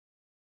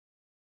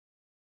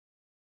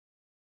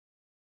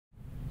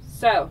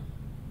So,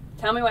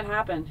 tell me what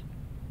happened.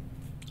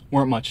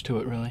 Weren't much to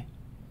it, really.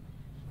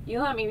 You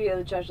let me be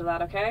the judge of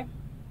that, okay?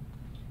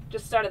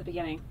 Just start at the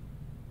beginning.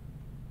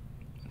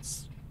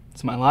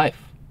 It's my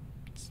life.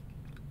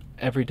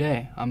 Every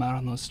day I'm out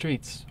on those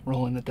streets,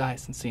 rolling the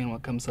dice and seeing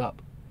what comes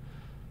up.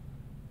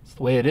 It's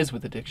the way it is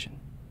with addiction.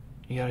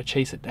 You gotta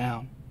chase it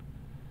down.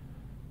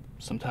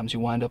 Sometimes you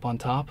wind up on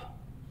top,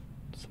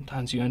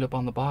 sometimes you end up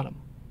on the bottom.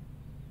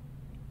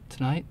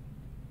 Tonight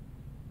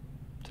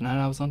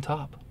I was on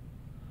top.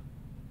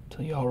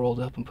 Till you all rolled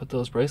up and put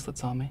those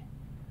bracelets on me.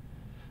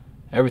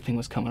 Everything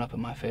was coming up in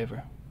my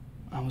favor.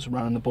 I was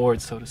running the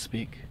board, so to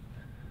speak.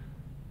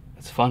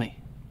 It's funny.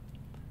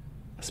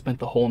 I spent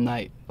the whole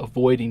night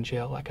avoiding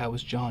jail like I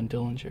was John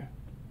Dillinger.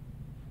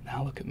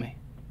 Now look at me.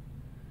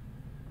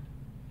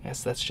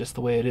 Guess that's just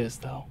the way it is,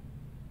 though.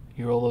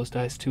 You roll those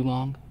dice too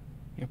long,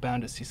 you're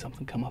bound to see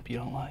something come up you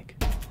don't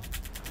like.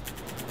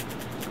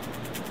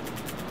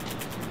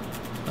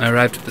 I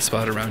arrived at the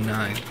spot around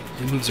 9.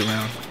 It moves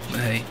around,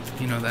 but hey,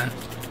 you know that.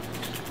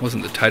 It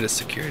wasn't the tightest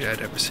security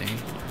I'd ever seen.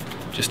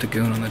 Just a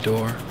goon on the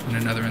door and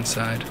another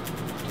inside.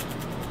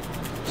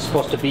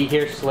 Supposed to be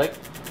here, Slick?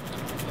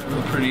 A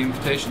real pretty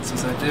invitation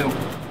says I do.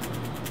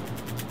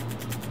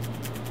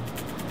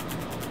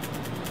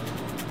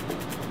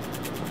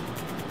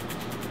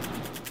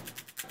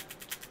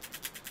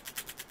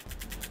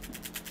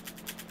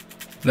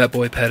 That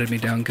boy patted me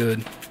down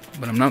good,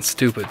 but I'm not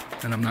stupid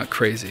and I'm not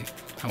crazy.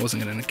 I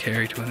wasn't going to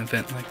carry to an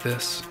event like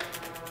this.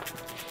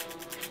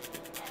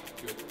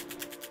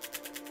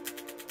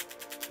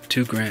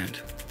 $2,000.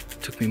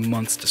 Took me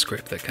months to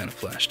scrape that kind of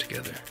flash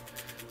together.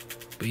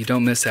 But you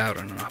don't miss out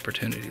on an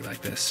opportunity like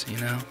this, you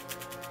know?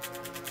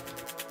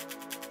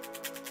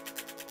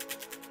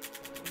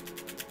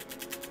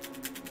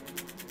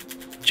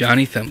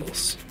 Johnny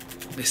Thimbles.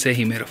 They say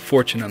he made a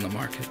fortune on the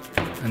market,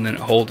 and then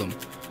at Hold'em,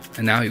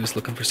 and now he was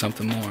looking for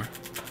something more.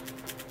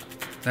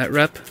 That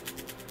rep,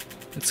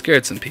 it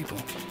scared some people.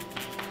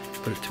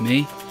 But to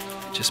me,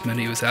 it just meant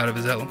he was out of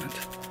his element.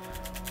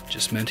 It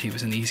just meant he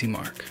was an easy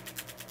mark.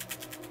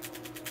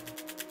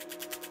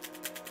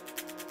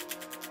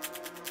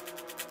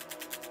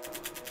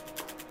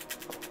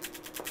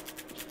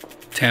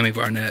 Tami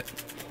Barnett.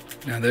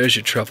 Now there's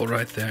your trouble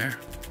right there.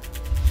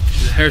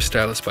 She's a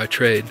hairstylist by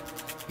trade,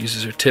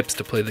 uses her tips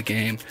to play the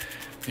game,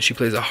 and she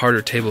plays a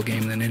harder table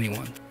game than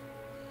anyone.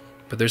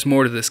 But there's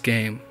more to this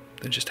game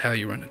than just how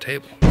you run a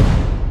table.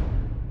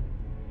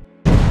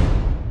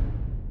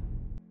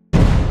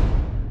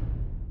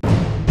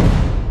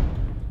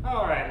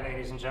 Alright,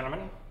 ladies and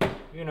gentlemen,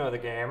 you know the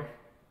game.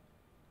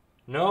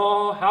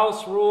 No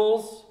house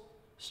rules,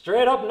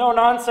 straight up no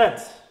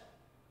nonsense.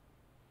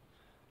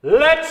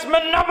 Let's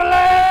Monopoly!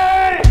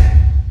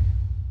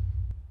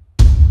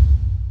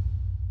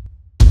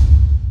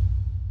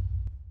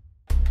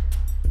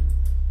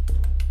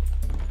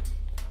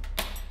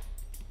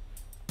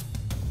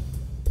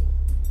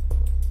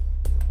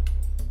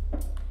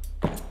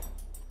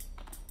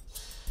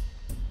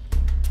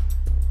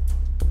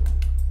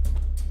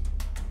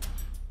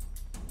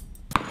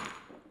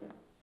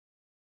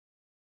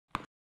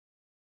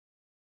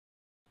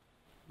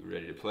 You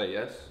ready to play,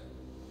 yes?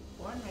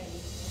 Born ready.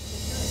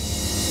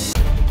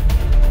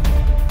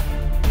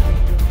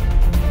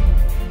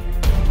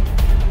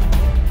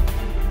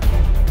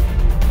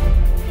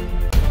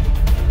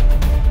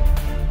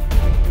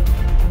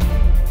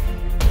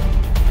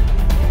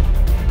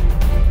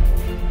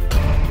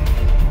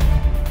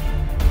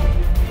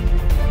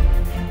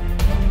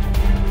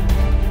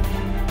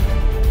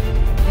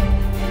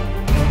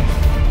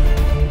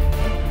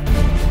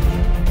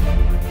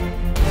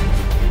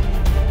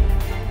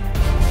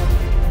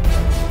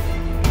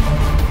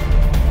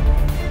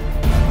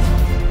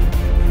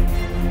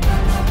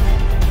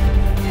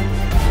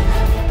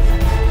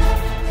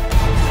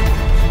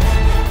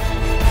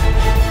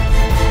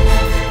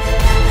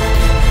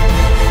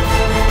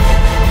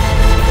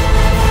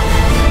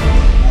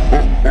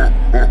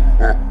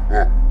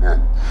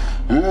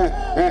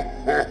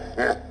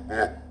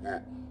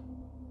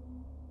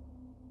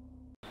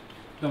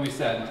 Don't be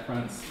sad, my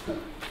friends.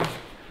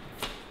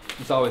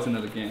 There's always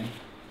another game.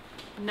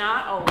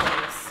 Not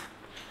always.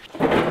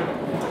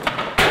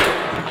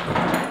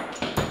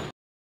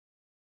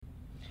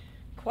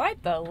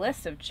 Quite the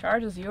list of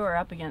charges you are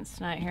up against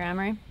tonight here,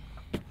 Emery.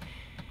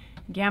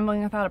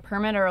 Gambling without a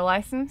permit or a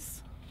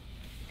license,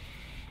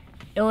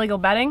 illegal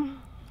betting,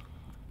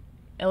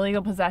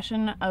 illegal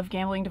possession of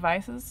gambling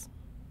devices,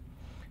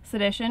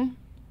 sedition,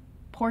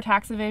 poor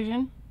tax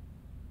evasion.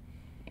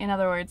 In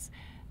other words,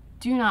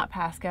 do not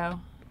pass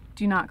go.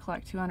 Do not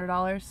collect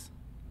 $200.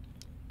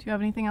 Do you have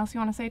anything else you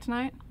want to say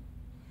tonight?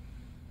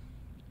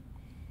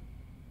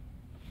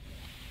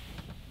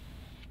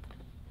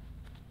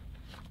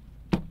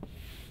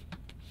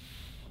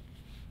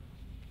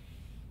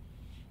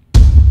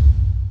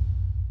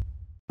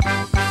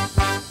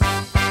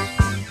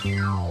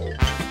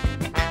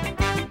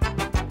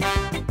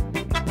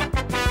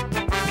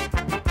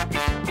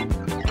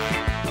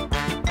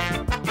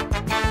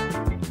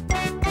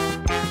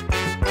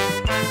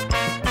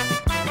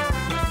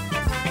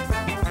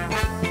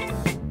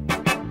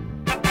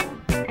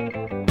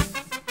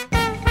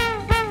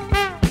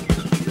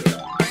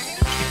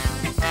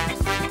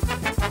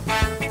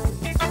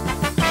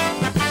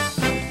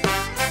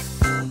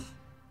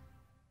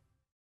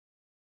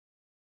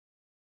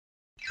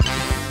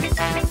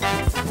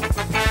 Bye.